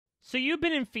So you've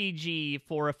been in Fiji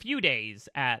for a few days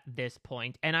at this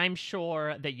point, and I'm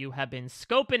sure that you have been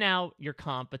scoping out your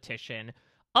competition.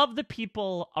 Of the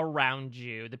people around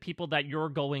you, the people that you're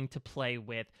going to play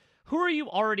with, who are you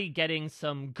already getting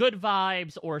some good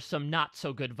vibes or some not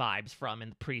so good vibes from in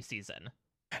the preseason?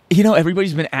 You know,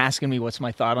 everybody's been asking me what's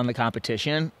my thought on the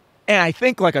competition. And I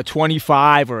think like a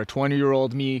 25 or a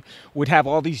 20-year-old me would have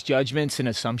all these judgments and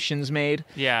assumptions made.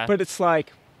 Yeah. But it's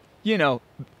like, you know,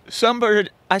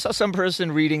 I saw some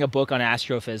person reading a book on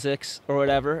astrophysics or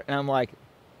whatever, and I'm like,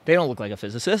 they don't look like a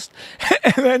physicist.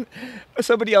 And then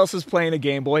somebody else is playing a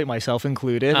Game Boy, myself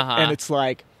included, and it's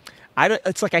like, I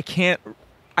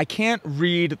can't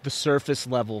read the surface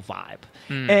level vibe.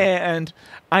 And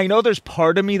I know there's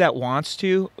part of me that wants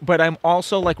to, but I'm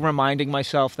also like reminding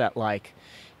myself that like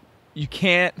you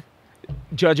can't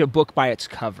judge a book by its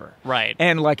cover. Right.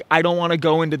 And like I don't want to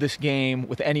go into this game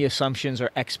with any assumptions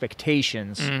or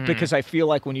expectations because I feel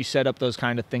like when you set up those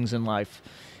kind of things in life,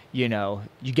 you know,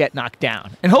 you get knocked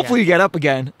down. And hopefully you get up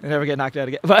again and never get knocked out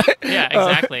again. But yeah,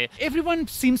 exactly. Everyone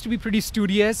seems to be pretty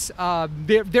studious.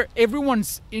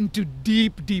 Everyone's into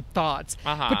deep thoughts.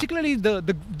 Particularly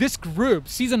this group,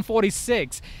 season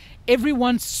 46.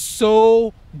 Everyone's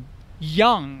so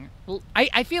young.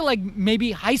 I feel like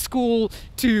maybe high school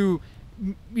to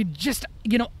just,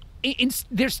 you know,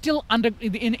 they're still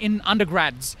in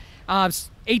undergrads.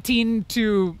 18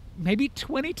 to maybe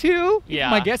 22. Yeah.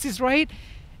 My guess is right.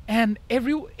 And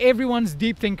everyone's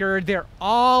deep thinker. They're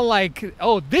all like,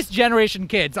 oh, this generation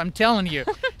kids, I'm telling you,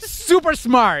 super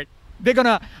smart. They're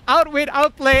gonna outwit,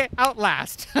 outplay,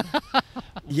 outlast.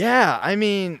 Yeah, I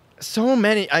mean, so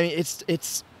many. I mean,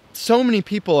 it's so many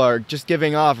people are just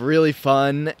giving off really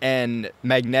fun and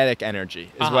magnetic energy.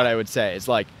 Is what I would say. It's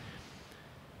like,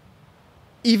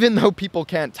 even though people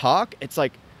can't talk, it's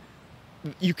like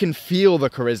you can feel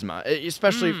the charisma,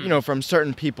 especially you know, from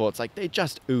certain people. It's like they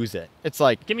just ooze it. It's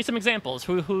like, give me some examples.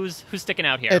 Who's sticking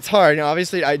out here? It's hard. You know,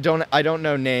 obviously, I don't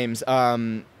know names.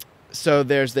 So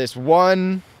there's this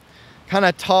one kind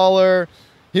of taller.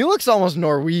 He looks almost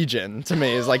Norwegian to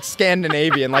me. He's like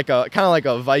Scandinavian, like a kind of like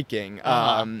a Viking.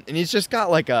 And he's just got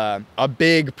like a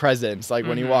big presence. Like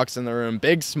when he walks in the room,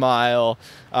 big smile,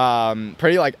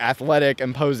 pretty like athletic,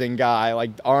 imposing guy,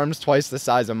 like arms twice the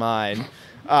size of mine.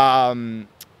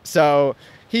 So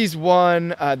he's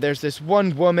one. There's this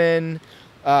one woman.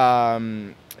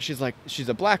 She's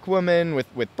a black woman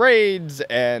with braids,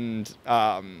 and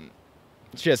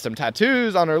she has some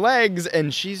tattoos on her legs,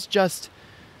 and she's just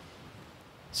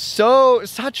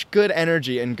such good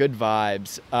energy and good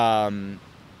vibes.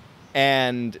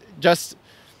 And just,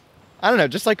 I don't know,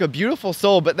 just like a beautiful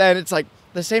soul. But then it's like,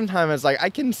 at the same time, it's like, I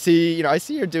can see, you know, I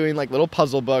see her doing like little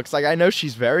puzzle books. Like I know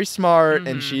she's very smart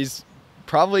and she's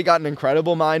probably got an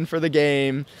incredible mind for the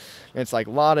game. And it's like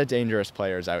a lot of dangerous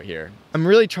players out here. I'm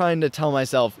really trying to tell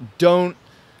myself, don't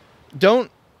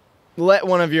let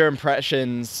one of your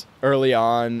impressions early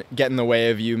on get in the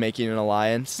way of you making an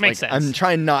alliance. Makes sense. I'm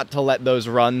trying not to let those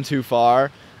run too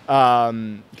far.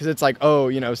 Because it's like, oh,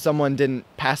 you know, someone didn't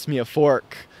pass me a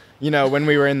fork, you know, when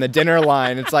we were in the dinner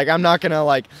line. It's like, I'm not going to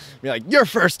like be like, you're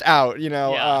first out, you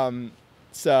know. Yeah.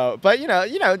 So, but you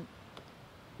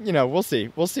know, we'll see.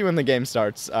 We'll see when the game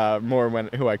starts, more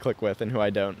who I click with and who I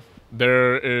don't.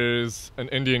 There is an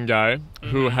Indian guy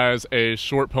who has a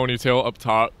short ponytail up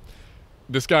top.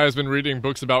 This guy has been reading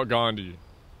books about Gandhi.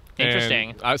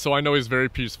 Interesting. So I know he's very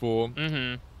peaceful.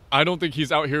 I don't think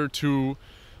he's out here to...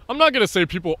 I'm not going to say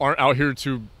people aren't out here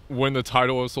to win the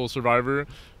title of Soul Survivor,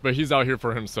 but he's out here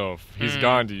for himself. He's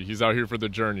Gandhi. He's out here for the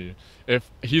journey. If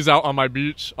he's out on my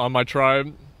beach, on my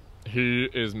tribe, he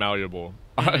is malleable.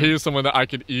 He is someone that I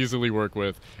could easily work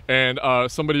with. And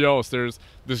somebody else, there's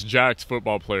this Jax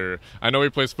football player. I know he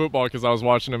plays football because I was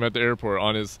watching him at the airport.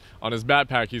 On his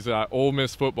backpack, he's at Ole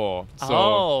Miss football.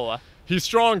 So he's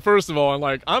strong, first of all, and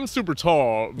like I'm super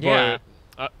tall, but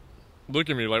look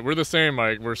at me, like we're the same,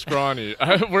 like we're scrawny.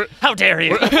 How dare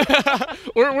you?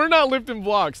 We're not lifting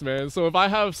blocks, man. So if I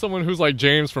have someone who's like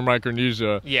James from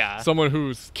Micronesia, someone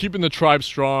who's keeping the tribe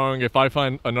strong, if I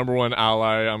find a #1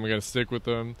 ally, I'm gonna stick with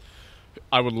them.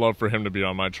 I would love for him to be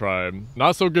on my tribe.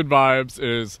 Not so good vibes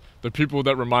is the people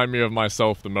that remind me of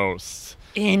myself the most.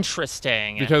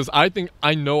 Interesting. Because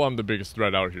I know I'm the biggest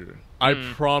threat out here. I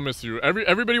promise you.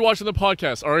 Everybody watching the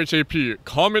podcast, RHAP,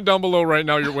 comment down below right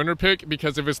now your winner pick,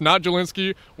 because if it's not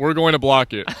Jelinski, we're going to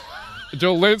block it.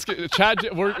 Jelinski, chat,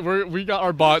 we got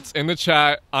our bots in the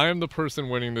chat. I am the person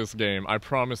winning this game. I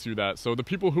promise you that. So the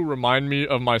people who remind me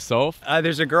of myself.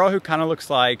 There's a girl who kind of looks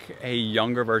like a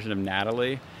younger version of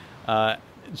Natalie.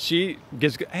 she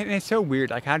gives, and it's so weird.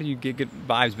 Like, how do you get good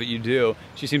vibes? But you do.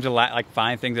 She seems to like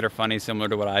find things that are funny, similar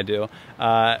to what I do.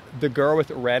 The girl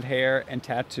with red hair and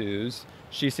tattoos,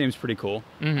 she seems pretty cool.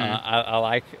 I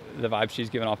like the vibe she's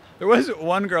giving off. There was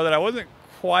one girl that I wasn't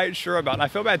quite sure about, and I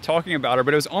feel bad talking about her,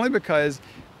 but it was only because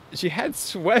she had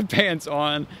sweatpants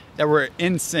on that were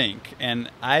in sync, and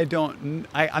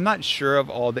I'm not sure of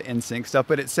all the in sync stuff,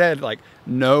 but it said like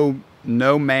no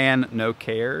man, no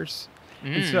cares.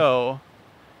 And so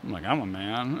I'm like, I'm a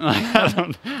man. I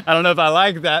don't know if I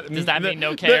like that. Does that mean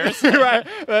no cares? Right.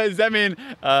 Does that mean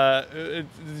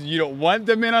you don't want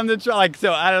the men on the track? Like,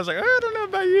 so I was like, I don't know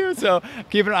about you. So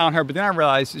keep an eye on her. But then I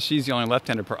realized she's the only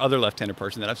other left-handed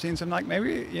person that I've seen. So I'm like,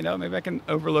 maybe I can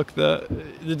overlook the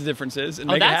differences. And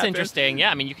make it that's happen. Interesting.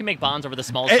 Yeah, I mean, you can make bonds over the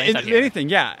smallest things out here. Anything,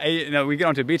 yeah. We get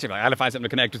onto a beach, like, I gotta find something to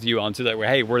connect with you on, so that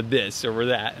we're this or we're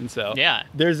that. And so yeah,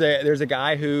 there's a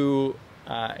guy who.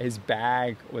 His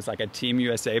bag was like a Team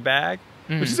USA bag,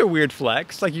 which is a weird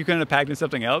flex. Like, you couldn't have packed in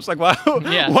something else. Like, wow.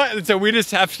 Yeah. What? So we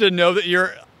just have to know that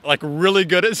you're like really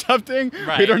good at something.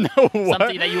 Right. We don't know what.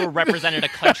 Something that you represented a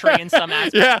country in some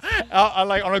aspect. Yeah.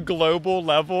 Like on a global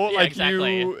level, yeah, like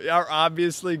exactly. You are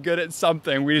obviously good at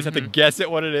something. We just have to guess at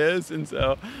what it is. And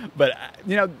so, but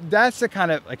that's the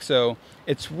kind of like, so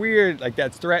it's weird. Like,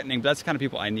 that's threatening, but that's the kind of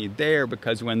people I need there,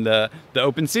 because when the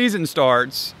open season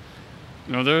starts,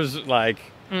 there's like,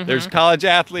 there's college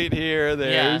athlete here,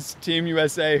 there's Team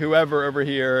USA, whoever over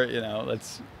here,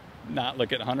 let's not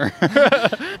look at Hunter.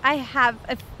 I have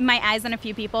my eyes on a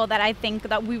few people that I think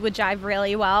that we would jive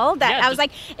really well. That I was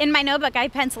like, in my notebook, I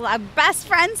penciled out best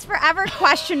friends forever, ?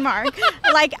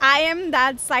 Like, I am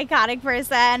that psychotic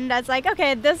person that's like,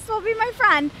 okay, this will be my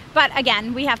friend. But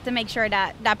again, we have to make sure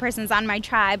that that person's on my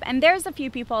tribe. And there's a few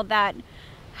people that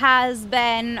has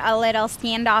been a little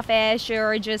standoffish,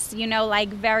 or just, like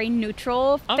very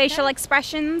neutral facial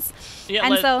expressions. Yeah,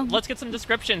 and let's get some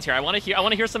descriptions here. I want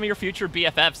to hear some of your future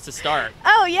BFFs to start.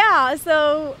 Oh yeah,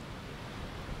 so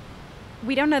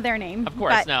we don't know their name. Of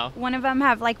course, but no. One of them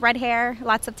have like red hair,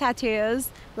 lots of tattoos.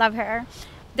 Love her.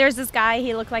 There's this guy.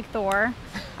 He looked like Thor.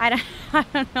 I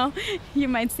don't know. You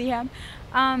might see him.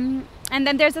 And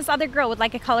then there's this other girl with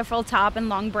like a colorful top and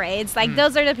long braids. Like,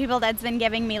 those are the people that's been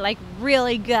giving me like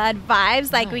really good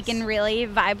vibes. Like, we can really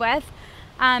vibe with.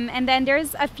 And then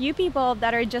there's a few people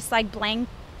that are just like blank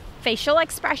facial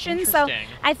expressions. So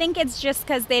I think it's just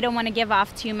because they don't want to give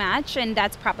off too much, and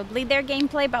that's probably their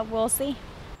gameplay, but we'll see.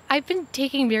 I've been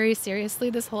taking very seriously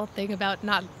this whole thing about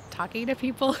not talking to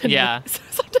people. And yeah. So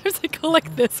sometimes I go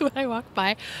like this when I walk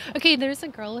by. Okay, there's a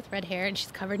girl with red hair and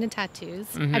she's covered in tattoos.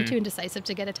 I'm too indecisive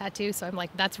to get a tattoo, so I'm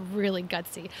like, that's really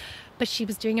gutsy. But she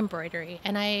was doing embroidery,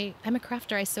 and I'm a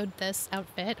crafter. I sewed this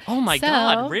outfit. Oh my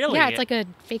God, really? Yeah, it's like a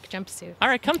fake jumpsuit. All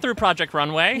right, come through, Project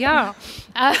Runway. Yeah.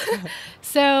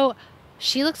 So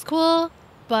she looks cool,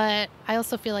 but I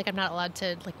also feel like I'm not allowed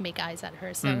to like make eyes at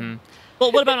her. So.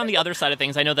 Well, what about on the other side of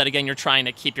things? I know that, again, you're trying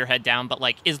to keep your head down, but,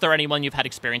 like, is there anyone you've had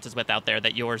experiences with out there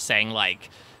that you're saying, like,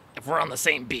 if we're on the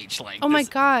same beach, like... Oh, my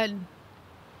God.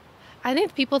 I think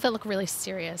the people that look really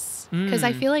serious. Because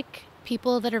I feel like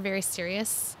people that are very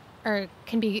serious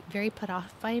can be very put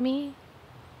off by me.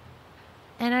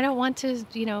 And I don't want to,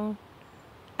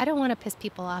 I don't want to piss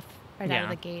people off right out of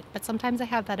the gate. But sometimes I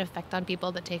have that effect on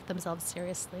people that take themselves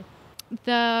seriously.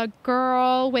 The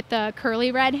girl with the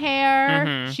curly red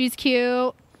hair, she's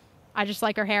cute. I just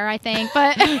like her hair, I think.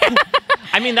 But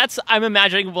I mean, I'm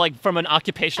imagining, like, from an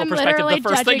occupational perspective, the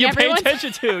first thing you pay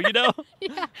attention to,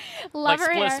 Yeah, love like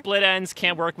her hair. Split ends,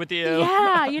 can't work with you.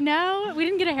 Yeah, we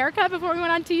didn't get a haircut before we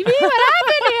went on TV.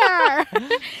 What happened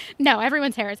here? No,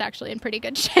 everyone's hair is actually in pretty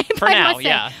good shape. For now,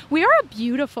 yeah. We are a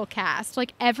beautiful cast.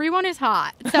 Like, everyone is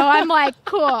hot. So I'm like,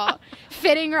 cool,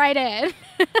 fitting right in.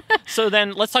 So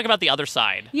then let's talk about the other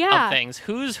side of things.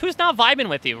 Who's not vibing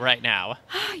with you right now?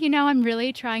 I'm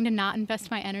really trying to not invest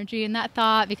my energy in that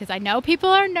thought, because I know people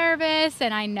are nervous,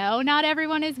 and I know not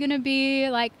everyone is going to be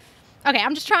like, okay,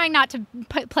 I'm just trying not to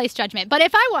place judgment. But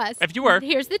if I was, if you were,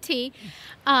 here's the tea.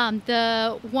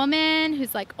 The woman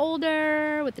who's like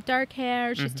older with the dark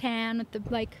hair, she's tan with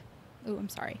the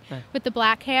with the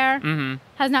black hair,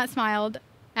 has not smiled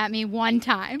at me one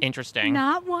time. Interesting.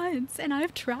 Not once, and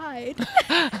I've tried.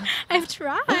 I've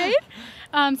tried.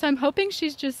 So I'm hoping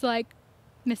she's just like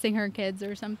missing her kids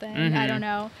or something. I don't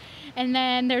know. And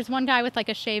then there's one guy with like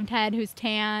a shaved head who's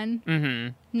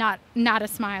tan. Not a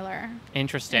smiler.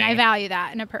 Interesting. And I value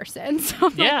that in a person. So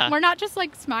yeah. We're not just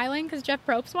like smiling because Jeff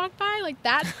Probst walked by. Like,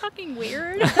 that's fucking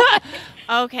weird.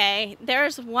 Okay,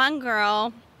 there's one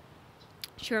girl.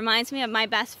 She reminds me of my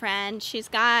best friend. She's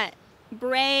got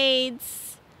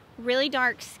braids, really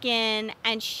dark skin,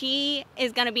 and she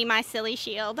is going to be my silly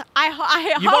shield.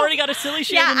 You've already got a silly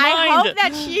shield in mind. I hope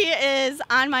that she is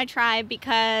on my tribe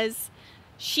because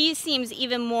she seems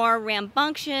even more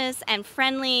rambunctious and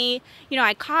friendly. You know,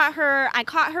 I caught her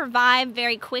vibe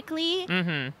very quickly.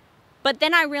 Mm-hmm. But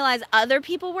then I realized other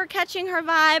people were catching her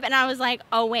vibe, and I was like,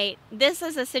 oh, wait, this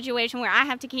is a situation where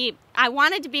I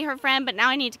wanted to be her friend, but now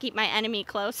I need to keep my enemy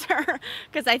closer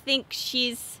because I think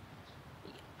she's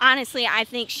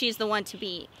the one to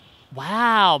beat.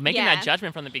 Wow, making that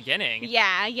judgment from the beginning.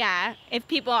 Yeah. If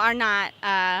people are not,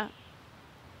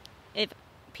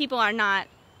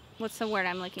 what's the word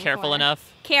I'm looking for? Careful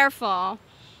enough? Careful.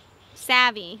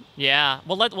 Savvy. Yeah.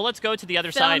 Well, let's go to the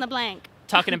other Fill side. in the blank.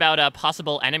 Talking about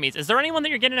possible enemies. Is there anyone that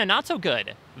you're getting a not so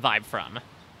good vibe from?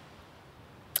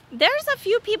 There's a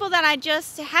few people that I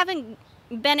just haven't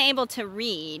been able to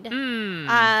read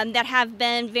that have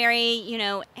been very, you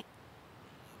know,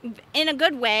 in a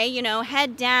good way, you know,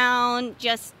 head down,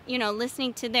 just, you know,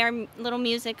 listening to their little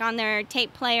music on their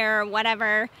tape player or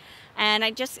whatever. And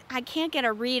I can't get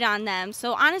a read on them.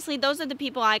 So honestly, those are the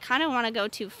people I kind of want to go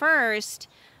to first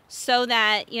so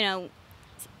that, you know,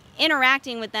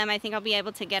 interacting with them, I think I'll be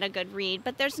able to get a good read.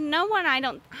 But there's no one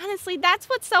honestly, that's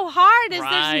what's so hard is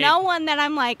there's no one that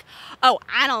I'm like, oh,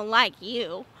 I don't like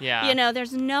you. Yeah. You know,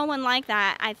 there's no one like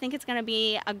that. I think it's going to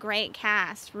be a great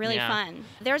cast. Really fun.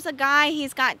 There's a guy,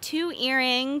 he's got 2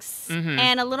 earrings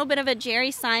and a little bit of a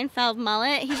Jerry Seinfeld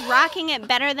mullet. He's rocking it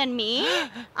better than me,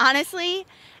 honestly.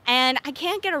 And I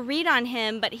can't get a read on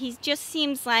him, but he just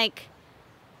seems like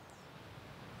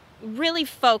really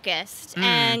focused.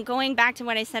 And going back to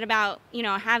what I said about, you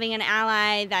know, having an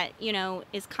ally that, you know,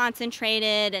 is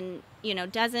concentrated and, you know,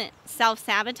 doesn't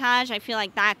self-sabotage, I feel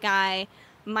like that guy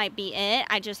might be it.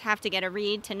 I just have to get a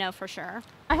read to know for sure.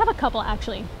 I have a couple,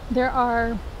 actually. There's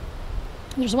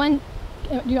one.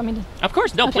 Do you want me to? Of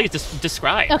course. No, okay. Please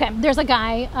describe. Okay. There's a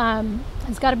guy.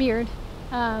 He's got a beard,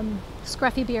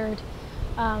 scruffy beard,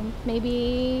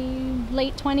 maybe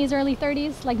late 20s, early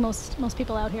 30s, like most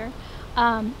people out here.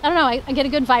 I don't know. I get a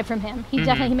good vibe from him. He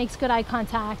definitely makes good eye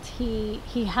contact. He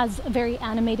has a very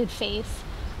animated face.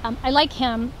 I like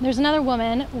him. There's another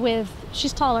woman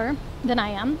she's taller than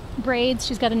I am, braids.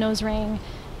 She's got a nose ring,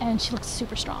 and she looks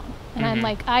super strong. And I'm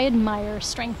like, I admire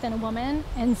strength in a woman,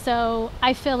 and so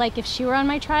I feel like if she were on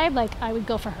my tribe, like I would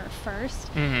go for her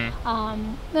first.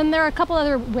 Then there are a couple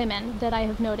other women that I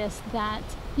have noticed that,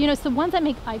 you know, it's the ones that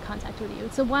make eye contact with you.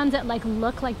 It's the ones that like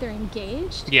look like they're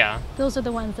engaged. Yeah. Those are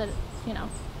the ones that, you know,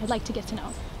 I'd like to get to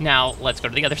know. Now, let's go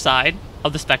to the other side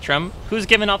of the spectrum. Who's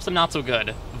giving off some not so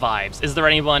good vibes? Is there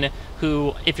anyone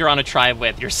who, if you're on a tribe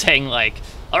with, you're saying like,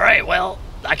 all right, well,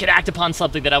 I could act upon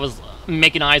something that I was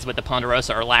making eyes with the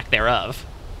Ponderosa or lack thereof?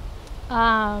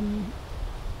 I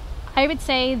would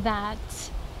say that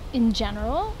in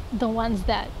general, the ones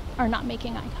that are not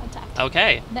making eye contact.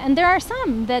 Okay. And there are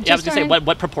some that I was going to say,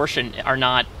 what proportion are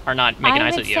not making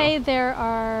eyes with you? I would say there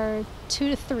are 2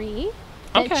 to 3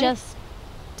 that just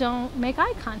don't make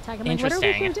eye contact. I'm like, what are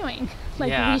we here doing?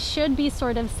 Like, we should be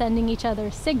sort of sending each other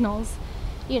signals,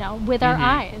 you know, with our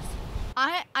eyes.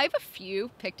 I have a few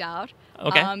picked out.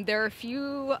 Okay. There are a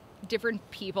few different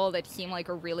people that seem like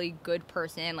a really good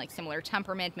person, like similar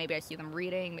temperament. Maybe I see them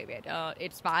reading, maybe I don't.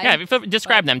 It's fine. Yeah,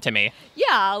 describe them to me.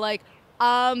 Yeah, like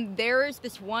there's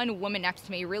this one woman next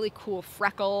to me, really cool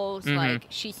freckles. Like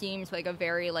she seems like a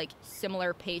very like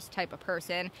similar pace type of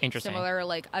person. Interesting. Similar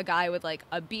like a guy with like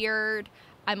a beard.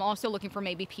 I'm also looking for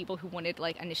maybe people who wanted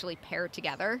like initially pair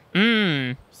together.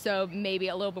 So maybe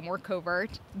a little bit more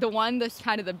covert. The one that's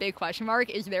kind of the big question mark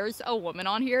is there's a woman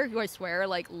on here who I swear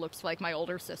like looks like my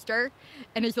older sister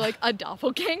and is like a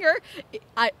doppelganger.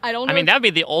 I don't know. I mean, that would be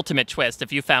the ultimate twist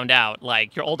if you found out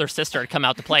like your older sister had come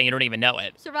out to play and you don't even know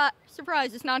it.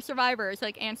 Surprise, it's not Survivor. It's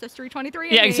like Ancestry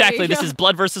 23. Yeah, exactly. This is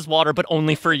blood versus water, but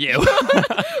only for you.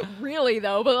 Really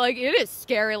though, but like it is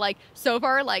scary. Like so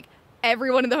far, like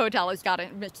everyone in the hotel has got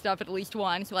it mixed up at least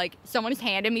once. Like, someone's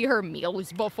handed me her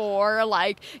meals before.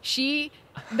 Like,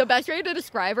 the best way to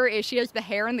describe her is she has the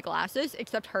hair and the glasses,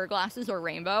 except her glasses are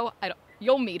rainbow.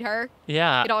 You'll meet her.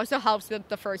 Yeah. It also helps that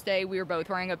the first day we were both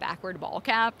wearing a backward ball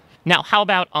cap. Now, how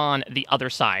about on the other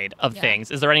side of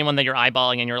things? Is there anyone that you're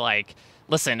eyeballing and you're like,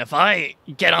 listen, if I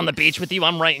get on the beach with you,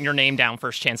 I'm writing your name down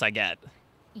first chance I get?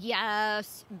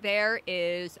 Yes, there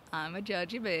is. I'm a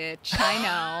judgy bitch. I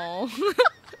know.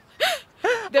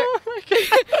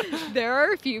 There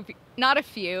are a few, not a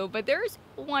few, but there's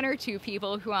 1 or 2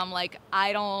 people who I'm like,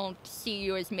 I don't see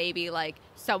you as maybe like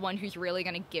someone who's really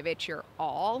going to give it your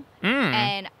all.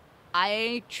 And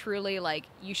I truly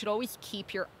you should always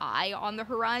keep your eye on the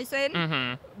horizon,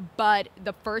 Mm-hmm. but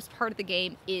the first part of the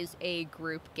game is a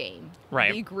group game.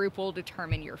 Right. The group will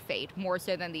determine your fate more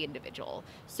so than the individual.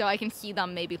 So I can see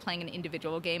them maybe playing an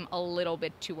individual game a little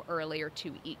bit too early or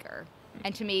too eager.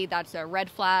 And to me, that's a red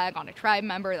flag on a tribe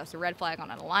member. That's a red flag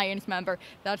on an alliance member.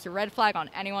 That's a red flag on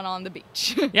anyone on the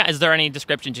beach. Yeah, is there any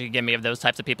descriptions you can give me of those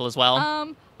types of people as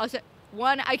well? I'll say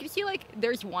one, I can see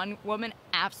there's one woman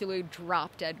absolutely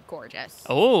drop dead gorgeous.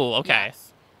 Oh, okay.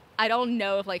 Yes. I don't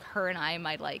know if her and I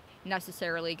might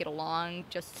necessarily get along.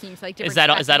 Just seems like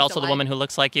different. Is that also the woman who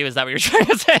looks like you? Is that what you're trying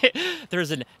to say?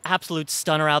 There's an absolute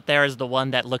stunner out there as the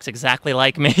one that looks exactly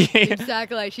like me.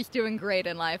 Exactly. She's doing great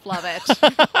in life. Love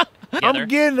it. I'm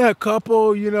getting a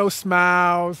couple,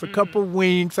 smiles, a couple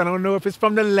winks. I don't know if it's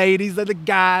from the ladies or the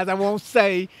guys. I won't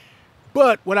say.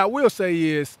 But what I will say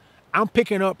is I'm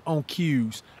picking up on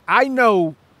cues. I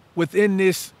know within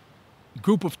this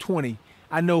group of 20,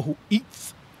 I know who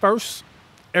eats first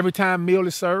every time meal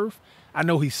is served. I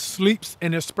know he sleeps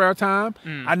in his spare time.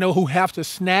 I know who have to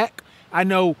snack. I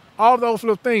know all those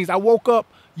little things. I woke up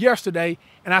yesterday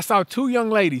and I saw 2 young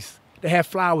ladies that had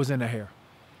flowers in their hair.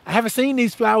 I haven't seen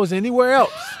these flowers anywhere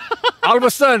else. All of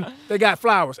a sudden, they got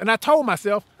flowers. And I told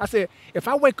myself, I said, if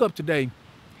I wake up today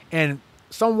and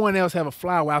someone else have a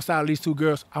flower outside of these 2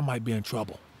 girls, I might be in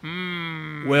trouble.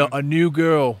 Well, a new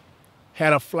girl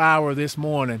had a flower this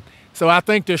morning. So I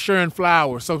think they're sharing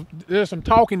flowers. So there's some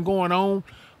talking going on.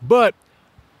 But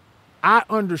I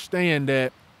understand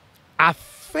that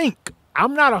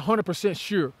I'm not 100%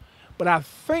 sure, but I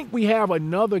think we have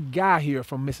another guy here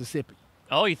from Mississippi.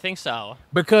 Oh, you think so?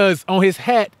 Because on his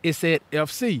hat, it said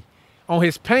FC. On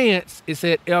his pants, it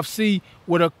said FC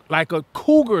with a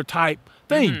cougar type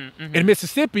thing. In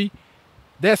Mississippi,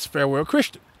 that's Farewell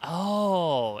Christian.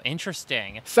 Oh,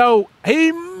 interesting. So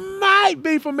he might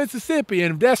be from Mississippi,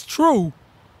 and if that's true,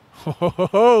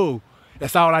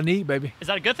 that's all I need, baby. Is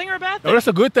that a good thing or a bad thing? Oh, that's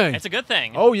a good thing. It's a good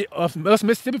thing. Oh, yeah. Us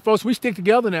Mississippi folks, we stick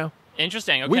together now.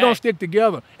 Interesting. Okay. We don't stick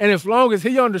together. And as long as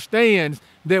he understands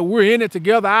that we're in it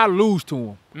together, I lose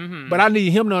to him. But I need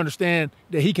him to understand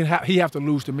that he have to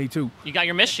lose to me too. You got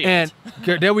your miss shield.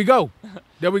 And there we go.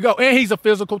 There we go. And he's a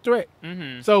physical threat.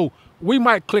 So we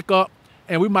might click up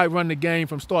and we might run the game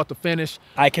from start to finish.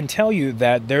 I can tell you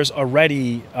that there's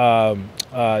already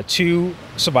 2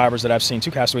 survivors that I've seen,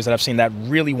 2 castaways that I've seen that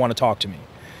really want to talk to me.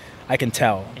 I can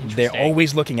tell. They're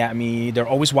always looking at me. They're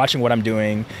always watching what I'm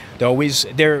doing.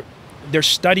 They're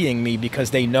studying me because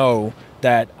they know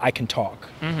that I can talk,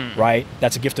 right?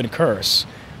 That's a gift and a curse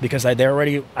because I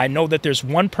know that there's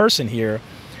one person here.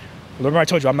 Remember I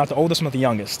told you I'm not the oldest, I'm not the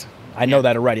youngest. I know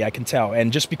that already, I can tell.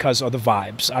 And just because of the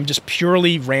vibes, I'm just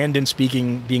purely random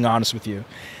speaking, being honest with you.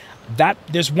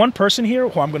 There's one person here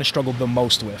who I'm going to struggle the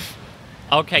most with.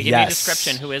 Okay, give me a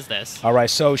description. Who is this? All right,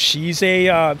 so she's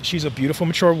a beautiful,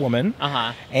 mature woman.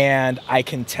 And I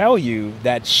can tell you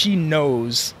that she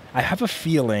knows. I have a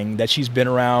feeling that she's been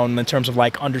around in terms of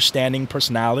understanding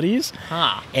personalities.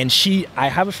 And I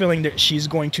have a feeling that she's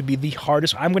going to be the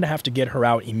hardest. I'm going to have to get her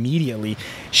out immediately.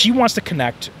 She wants to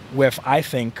connect with, I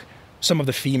think, some of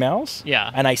the females. Yeah.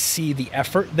 And I see the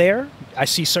effort there. I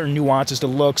see certain nuances, the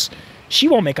looks. She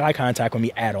won't make eye contact with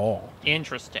me at all.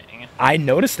 Interesting. I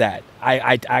noticed that.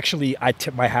 I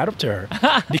tip my hat up to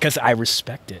her because I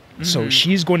respect it. So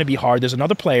she's going to be hard. There's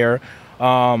another player,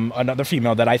 another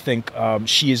female that I think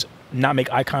she is not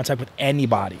make eye contact with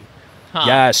anybody.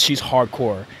 Yes, she's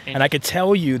hardcore. And I could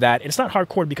tell you that it's not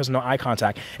hardcore because of no eye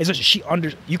contact. It's just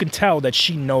you can tell that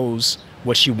she knows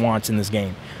what she wants in this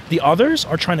game. The others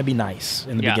are trying to be nice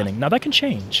in the beginning. Now that can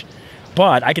change.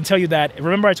 But I can tell you that,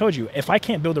 remember I told you, if I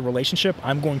can't build a relationship,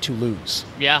 I'm going to lose.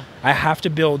 Yeah. I have to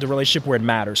build a relationship where it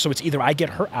matters. So it's either I get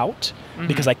her out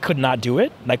because I could not do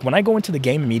it. Like when I go into the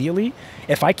game immediately,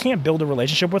 if I can't build a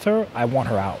relationship with her, I want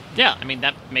her out. Yeah, I mean,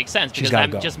 that makes sense because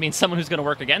that just means someone who's going to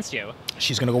work against you.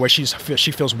 She's going to go where she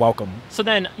feels welcome. So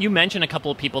then you mentioned a couple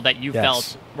of people that you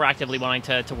felt were actively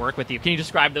wanting to work with you. Can you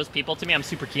describe those people to me? I'm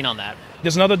super keen on that.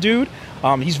 There's another dude.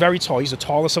 He's very tall. He's the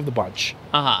tallest of the bunch.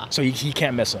 So he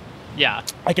can't miss him. Yeah,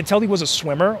 I can tell he was a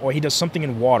swimmer or he does something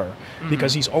in water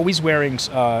because he's always wearing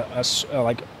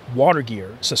like water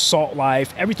gear. It's a salt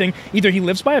life, everything. Either he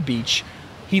lives by a beach,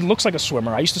 he looks like a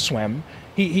swimmer. I used to swim.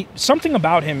 He something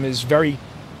about him is very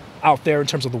out there in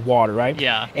terms of the water, right?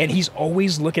 Yeah. And he's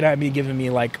always looking at me, giving me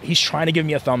he's trying to give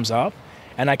me a thumbs up,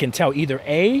 and I can tell either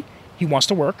A, he wants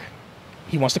to work,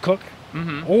 he wants to cook,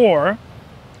 or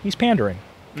he's pandering.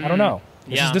 I don't know.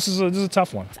 This is a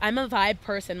tough one. I'm a vibe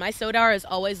person. My Sodar is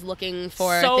always looking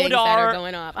for things that are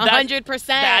going off. 100%.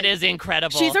 That is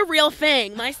incredible. She's a real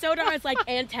thing. My Sodar is like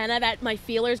antenna that my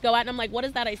feelers go at, and I'm like, what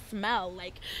is that I smell?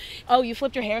 Like, oh, you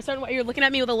flipped your hair a certain way. You're looking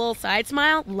at me with a little side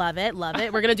smile. Love it, love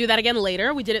it. We're gonna do that again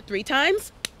later. We did it 3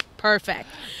 times. Perfect.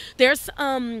 There's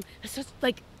it's just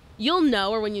like, you'll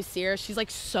know her when you see her. She's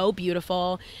like so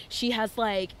beautiful. She has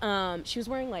like she was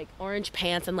wearing like orange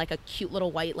pants and like a cute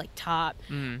little white like top.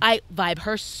 I vibe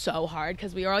her so hard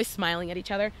because we are always smiling at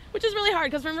each other, which is really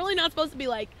hard because we're really not supposed to be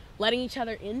like letting each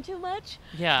other in too much.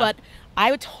 Yeah. But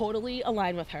I would totally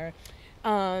align with her.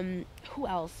 Who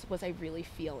else was I really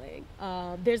feeling?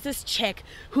 There's this chick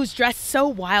who's dressed so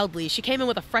wildly. She came in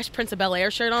with a Fresh Prince of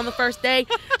Bel-Air shirt on the first day.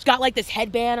 She's got like this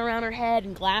headband around her head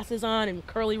and glasses on and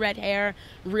curly red hair.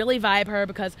 Really vibe her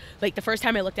because like the first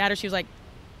time I looked at her, she was like,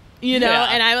 you know,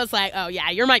 and I was like, oh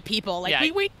yeah, you're my people.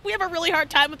 Like we have a really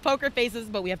hard time with poker faces,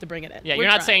 but we have to bring it in. Yeah, We're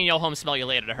you're not trying. saying you'll home smell you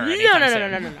later to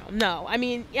her. No. I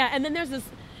mean, yeah, and then there's this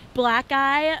black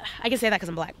guy. I can say that because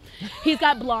I'm black. He's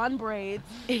got blonde braids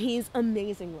and he's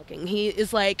amazing looking. He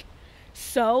is like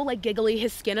so like giggly.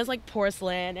 His skin is like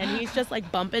porcelain and he's just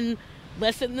like bumping,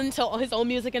 listening to his own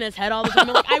music in his head all the time.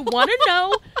 I'm like, I want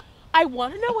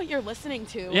to know what you're listening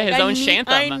to. Yeah, like, his own shantum.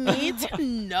 I need to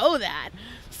know that.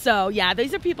 So yeah,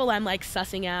 these are people I'm like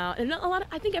sussing out, and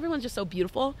I think everyone's just so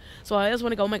beautiful. So I always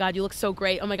want to go, oh my God, you look so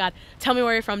great. Oh my God, tell me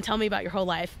where you're from. Tell me about your whole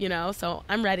life. You know, so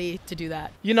I'm ready to do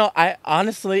that. You know, I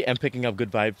honestly am picking up good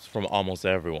vibes from almost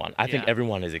everyone. I think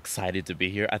everyone is excited to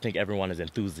be here. I think everyone is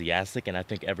enthusiastic, and I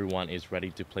think everyone is ready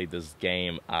to play this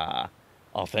game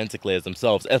authentically as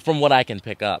themselves, from what I can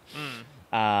pick up.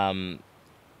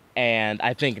 And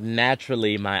I think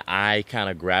naturally my eye kind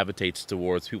of gravitates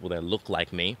towards people that look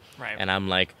like me. Right. And I'm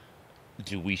like,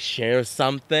 do we share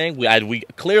something? We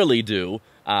clearly do,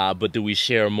 but do we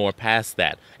share more past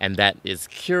that? And that is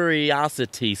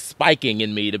curiosity spiking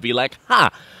in me to be like,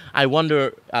 I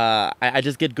wonder, I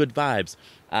just get good vibes.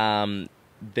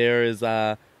 There is,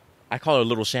 I call her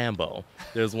Little Shambo.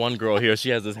 There's one girl here, she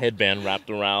has this headband wrapped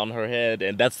around her head,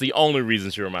 and that's the only reason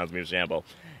she reminds me of Shambo.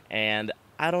 And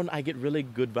I get really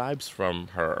good vibes from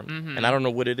her, and I don't know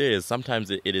what it is.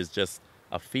 Sometimes it is just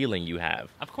a feeling you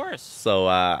have. Of course. So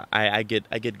I get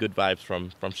good vibes from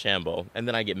Shambo, and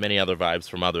then I get many other vibes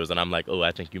from others, and I'm like, oh,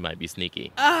 I think you might be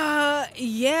sneaky.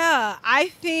 Yeah,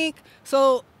 I think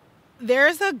so.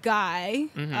 There's a guy,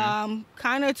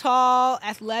 kind of tall,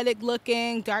 athletic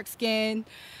looking, dark skinned.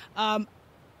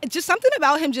 Just something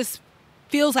about him just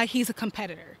feels like he's a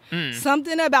competitor.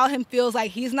 Something about him feels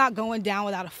like he's not going down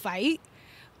without a fight.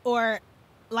 Or,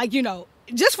 like, you know,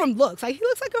 just from looks. Like, he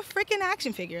looks like a freaking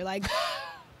action figure. Like,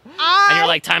 and you're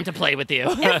like, time to play with you.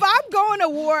 If I'm going to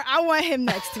war, I want him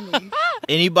next to me.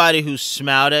 Anybody who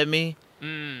smiled at me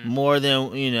more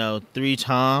than, 3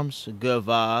 times, a good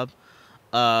vibe.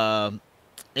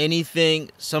 Anything,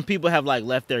 some people have, like,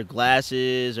 left their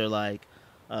glasses or, like,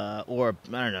 or,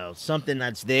 I don't know, something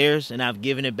that's theirs, and I've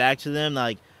given it back to them.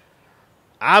 Like,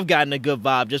 I've gotten a good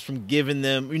vibe just from giving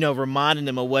them, reminding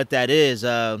them of what that is.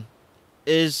 I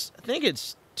think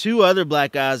it's 2 other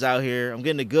black guys out here. I'm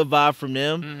getting a good vibe from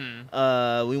them.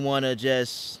 I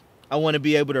want to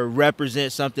be able to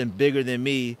represent something bigger than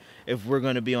me if we're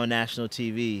going to be on national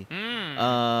TV.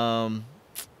 And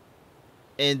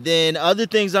then other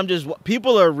things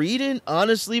people are reading.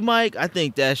 Honestly, Mike, I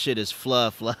think that shit is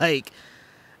fluff. Like,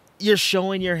 you're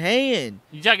showing your hand.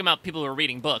 You're talking about people who are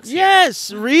reading books.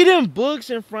 Yes, reading books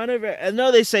in front of it. I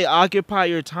know they say occupy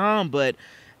your time, but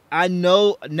I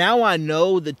know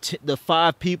the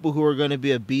 5 people who are going to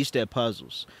be a beast at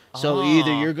puzzles. So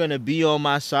either you're going to be on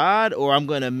my side, or I'm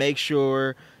going to make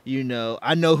sure,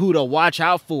 I know who to watch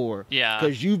out for. Yeah.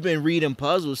 Because you've been reading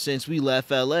puzzles since we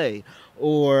left LA.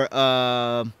 Or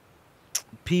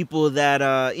people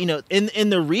that, in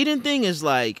the reading thing is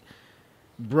like,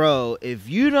 bro, if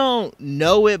you don't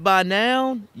know it by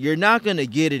now, you're not going to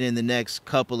get it in the next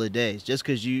couple of days just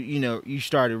because you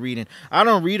started reading. I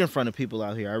don't read in front of people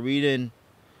out here. I read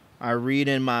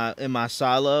in my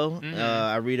silo.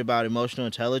 I read about emotional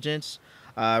intelligence.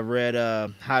 I read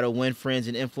How to Win Friends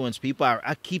and Influence People.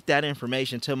 I keep that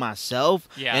information to myself,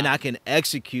 and I can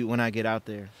execute when I get out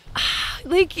there.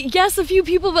 Like, yes, a few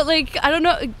people, but like, I don't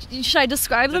know. Should I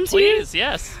describe them to you? Please,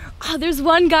 yes. Oh, there's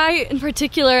one guy in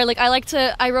particular, like,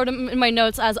 I wrote him in my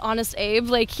notes as Honest Abe.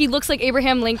 Like, he looks like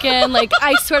Abraham Lincoln. Like,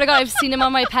 I swear to God, I've seen him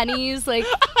on my pennies. Like,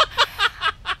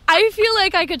 I feel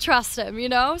like I could trust him,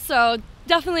 So,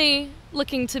 definitely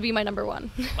looking to be my number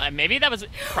 1. Maybe that was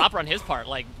proper on his part.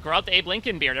 Like, grow out the Abe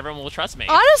Lincoln beard, everyone will trust me.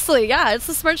 Honestly, yeah, it's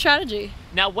a smart strategy.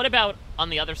 Now, what about on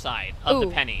the other side of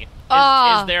the penny?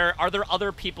 Are there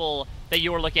other people that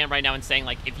you were looking at right now and saying,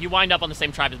 like, if you wind up on the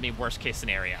same tribe as me, worst case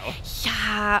scenario?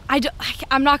 Yeah,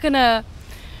 I'm not gonna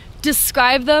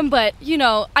describe them, but you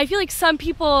know, I feel like some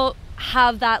people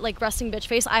have that like resting bitch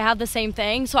face. I have the same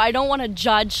thing, so I don't want to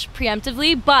judge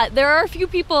preemptively, but there are a few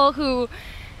people who,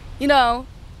 you know,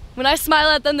 when I smile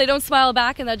at them, they don't smile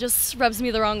back, and that just rubs me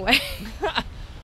the wrong way.